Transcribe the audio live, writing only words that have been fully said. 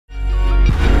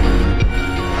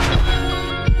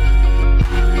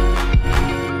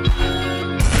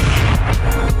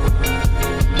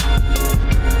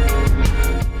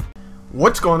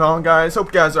What's going on, guys? Hope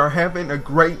you guys are having a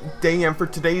great day, and for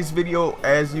today's video,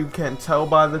 as you can tell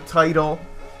by the title,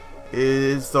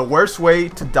 is the worst way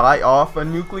to die off a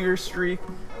nuclear streak.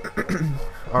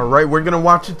 Alright, we're gonna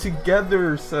watch it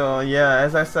together. So yeah,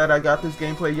 as I said, I got this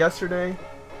gameplay yesterday.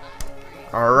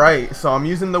 Alright, so I'm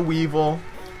using the Weevil.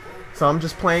 So I'm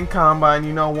just playing Combine,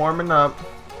 you know, warming up,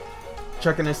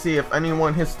 checking to see if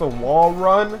anyone hits the wall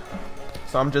run.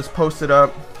 So I'm just posted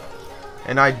up.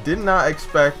 And I did not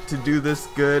expect to do this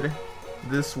good,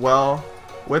 this well,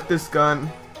 with this gun.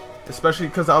 Especially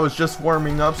because I was just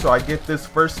warming up, so I get this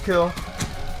first kill.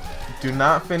 Do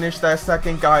not finish that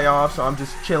second guy off, so I'm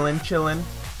just chilling.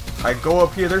 I go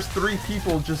up here, there's 3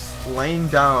 people just laying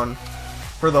down.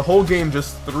 For the whole game,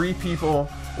 just 3 people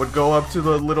would go up to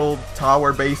the little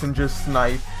tower base and just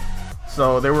snipe.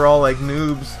 So they were all like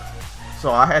noobs.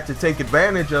 So I had to take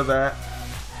advantage of that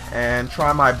and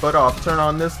try my butt off. Turn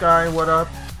on this guy. What up?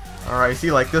 Alright,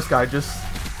 see, like this guy just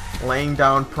laying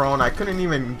down prone. I couldn't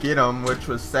even get him, which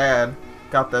was sad.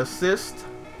 Got the assist.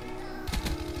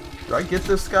 Do I get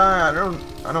this guy? I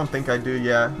don't think I do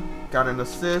yet. Got an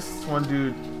assist. One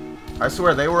dude, I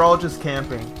swear they were all just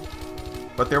camping,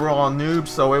 but they were all noobs,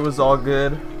 so it was all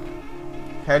good.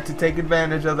 Had to take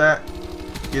advantage of that.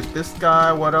 Get this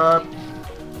guy. What up?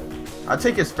 I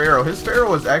take his Pharaoh. His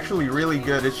Pharaoh is actually really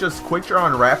good. It's just quick draw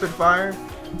and rapid fire,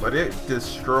 but it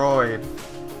destroyed.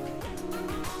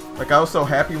 Like, I was so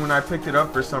happy when I picked it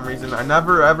up for some reason. I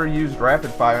never ever used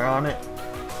rapid fire on it,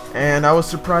 and I was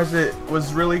surprised it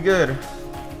was really good.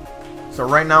 So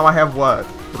right now I have what?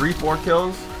 3-4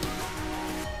 kills.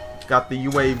 Got the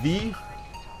UAV.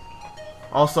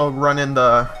 Also running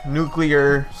the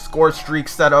nuclear score streak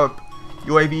setup.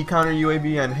 UAV, counter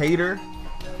UAV, and hater.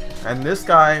 And this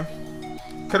guy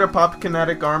could have popped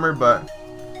kinetic armor, but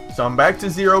so I'm back to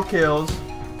 0 kills.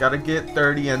 Gotta get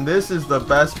 30, and this is the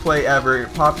best play ever.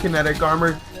 Pop kinetic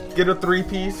armor, get a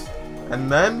 3-piece, and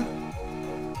then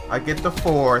I get the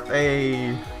 4th.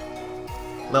 A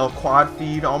little quad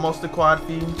feed, almost a quad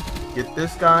feed. Get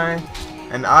this guy,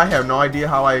 and I have no idea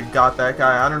how I got that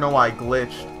guy. I don't know why I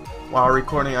glitched while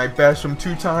recording. I bashed him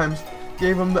 2 times,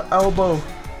 gave him the elbow.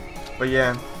 But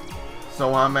yeah,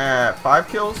 so I'm at 5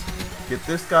 kills. Get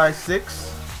this guy 6.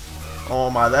 Oh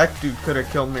my, that dude could have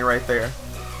killed me right there.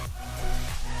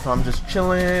 So I'm just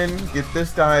chilling. Get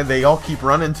this guy. They all keep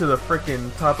running to the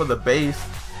freaking top of the base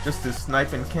just to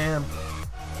snipe and camp.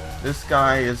 This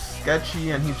guy is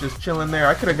sketchy and he's just chilling there.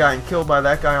 I could have gotten killed by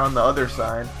that guy on the other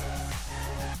side.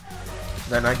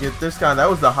 Then I get this guy. That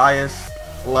was the highest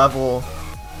level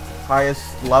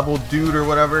dude or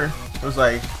whatever. It was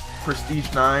like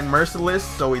Prestige 9. Merciless,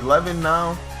 so 11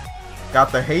 now.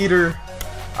 Got the hater.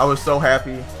 I was so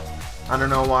happy. I don't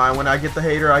know why. When I get the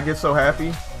hater, I get so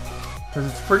happy.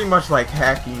 Because it's pretty much like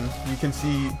hacking. You can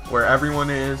see where everyone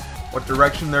is, what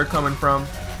direction they're coming from.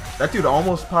 That dude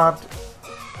almost popped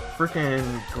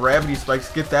freaking gravity spikes.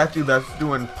 Get that dude that's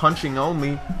doing punching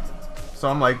only. So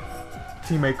I'm like,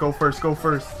 teammate, go first, go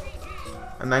first.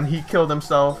 And then he killed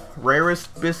himself.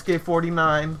 Rarest Biscuit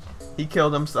 49. He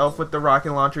killed himself with the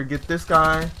rocket launcher. Get this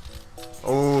guy.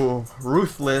 Oh,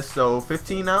 Ruthless. So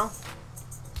 15 now.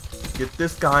 Get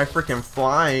this guy freaking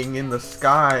flying in the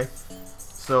sky.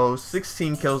 So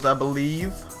 16 kills, I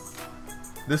believe.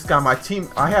 This guy, my team,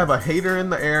 I have a hater in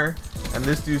the air, and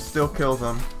this dude still kills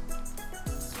him.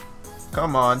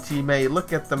 Come on, teammate,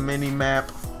 look at the mini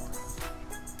map.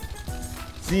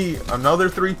 See, another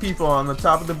 3 people on the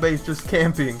top of the base just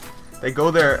camping. They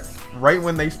go there right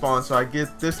when they spawn, so I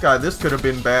get this guy. This could have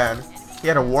been bad. He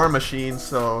had a war machine,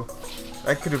 so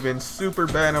that could have been super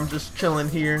bad. I'm just chilling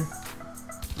here.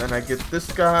 Then I get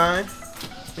this guy. I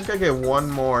think I get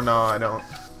one more. No, I don't.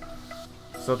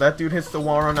 So that dude hits the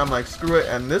wall run. I'm like, screw it.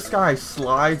 And this guy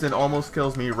slides and almost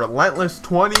kills me. Relentless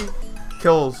 20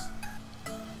 kills.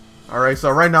 Alright,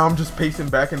 so right now I'm just pacing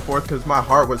back and forth because my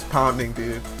heart was pounding,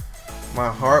 dude. My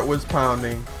heart was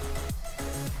pounding.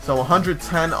 So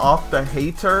 110 off the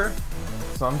hater.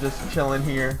 So I'm just chilling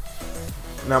here.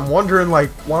 And I'm wondering,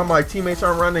 like, why my teammates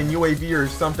aren't running UAV or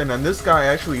something. And this guy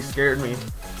actually scared me.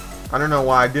 I don't know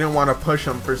why. I didn't want to push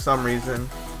him for some reason.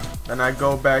 Then I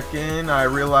go back in. I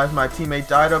realize my teammate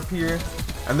died up here.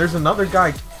 And there's another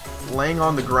guy laying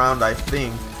on the ground, I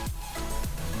think.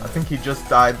 I think he just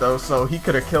died, though, so he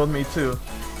could have killed me, too.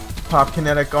 Pop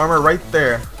kinetic armor right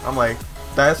there. I'm like,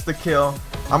 that's the kill.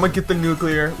 I'm going to get the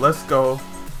nuclear. Let's go.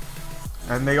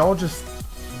 And they all just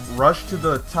rush to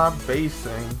the top base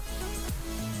thing.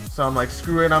 So I'm like,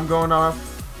 screw it. I'm going off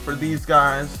for these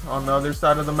guys on the other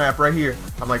side of the map right here.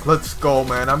 I'm like, let's go,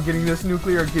 man. I'm getting this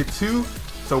nuclear. Get 2.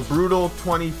 So brutal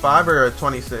 25 or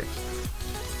 26.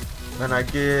 Then I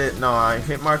get, no, I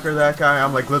hit marker that guy.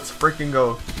 I'm like, let's freaking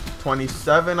go.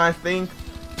 27, I think.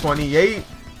 28.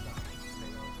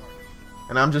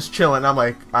 And I'm just chilling. I'm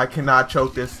like, I cannot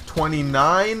choke this.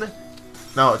 29.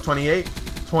 No, 28.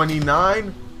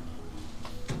 29.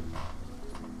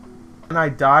 And I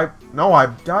die. No, I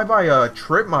die by a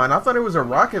trip mine. I thought it was a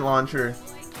rocket launcher.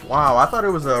 Wow, I thought it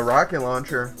was a rocket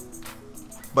launcher.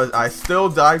 But I still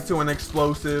died to an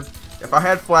explosive. If I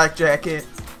had flak jacket,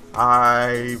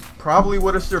 I probably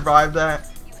would have survived that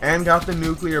and got the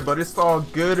nuclear, but it's all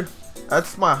good.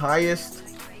 That's my highest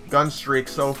gun streak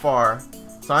so far.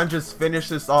 So I just finished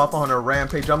this off on a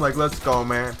rampage. I'm like, let's go,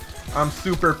 man. I'm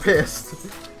super pissed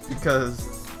because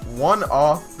one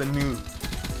off the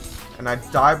nuke and I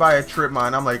die by a trip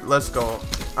mine. I'm like, let's go.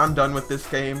 I'm done with this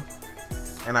game.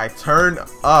 And I turned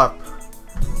up.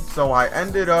 So I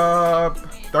ended up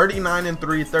 39 and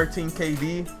 3, 13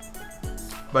 KD.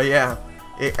 But yeah,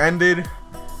 it ended.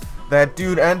 That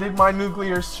dude ended my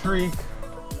nuclear streak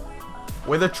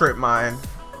with a trip mine.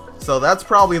 So that's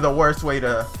probably the worst way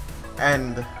to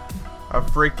end a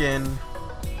freaking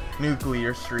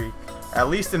nuclear streak. At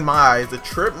least in my eyes. A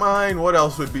trip mine, what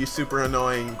else would be super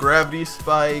annoying? Gravity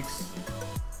spikes,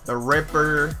 the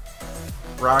Ripper,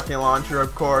 rocket launcher,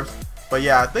 of course. But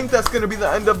yeah, I think that's going to be the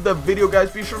end of the video,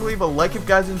 guys. Be sure to leave a like if you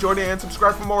guys enjoyed it and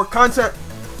subscribe for more content.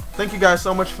 Thank you guys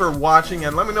so much for watching,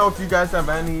 and let me know if you guys have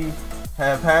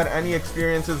had any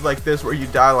experiences like this where you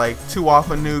die like 2 off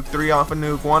a nuke, 3 off a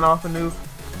nuke, 1 off a nuke.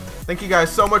 Thank you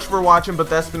guys so much for watching, but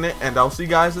that's been it, and I'll see you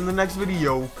guys in the next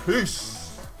video. Peace!